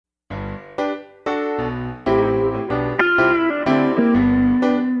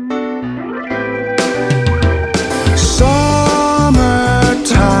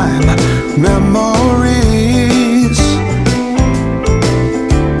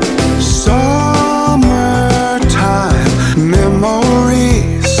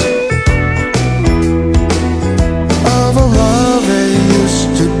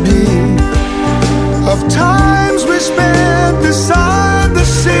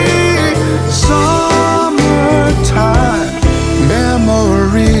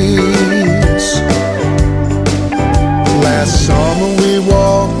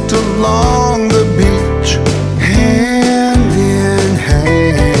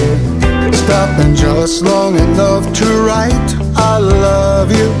and just long enough to write I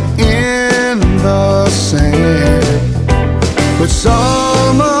love you in the sand. But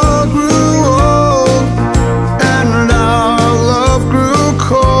summer grew old and our love grew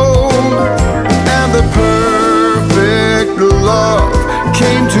cold, and the perfect love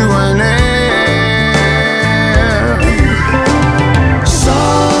came to an end.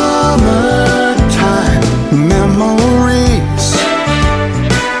 Summertime memories,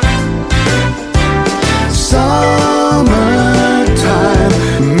 summertime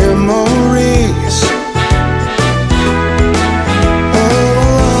memories of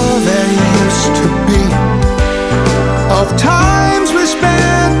love that used to be, of times we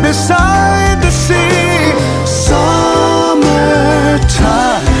spent beside the sea. Summertime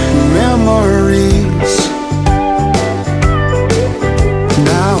memories.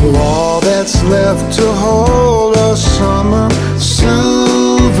 Now all that's left to hold are summer souvenirs.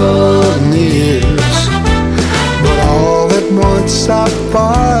 But all at once I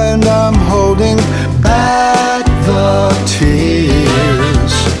find I'm holding back the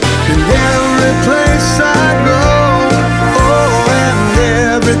tears. In every place I go, oh, and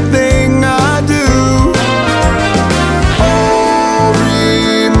everything I do, all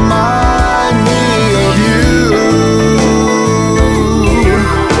remind me of you.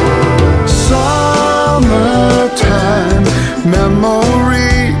 Summertime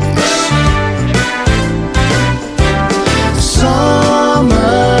memories,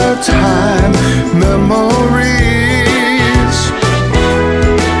 summertime memories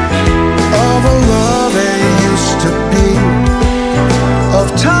of a love that used to be, of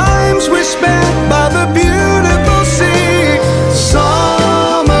times we spent by the beautiful sea.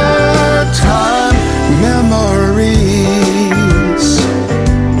 Summertime memories.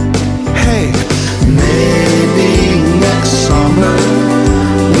 Hey, maybe next summer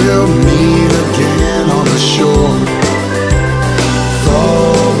we'll meet again on the shore,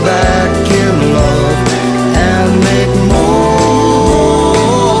 fall back in love and make more.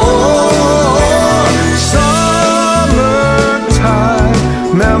 Summertime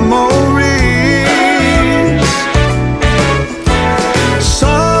memories,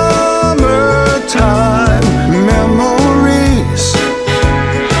 summertime memories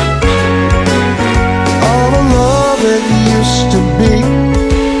of a love that used to be.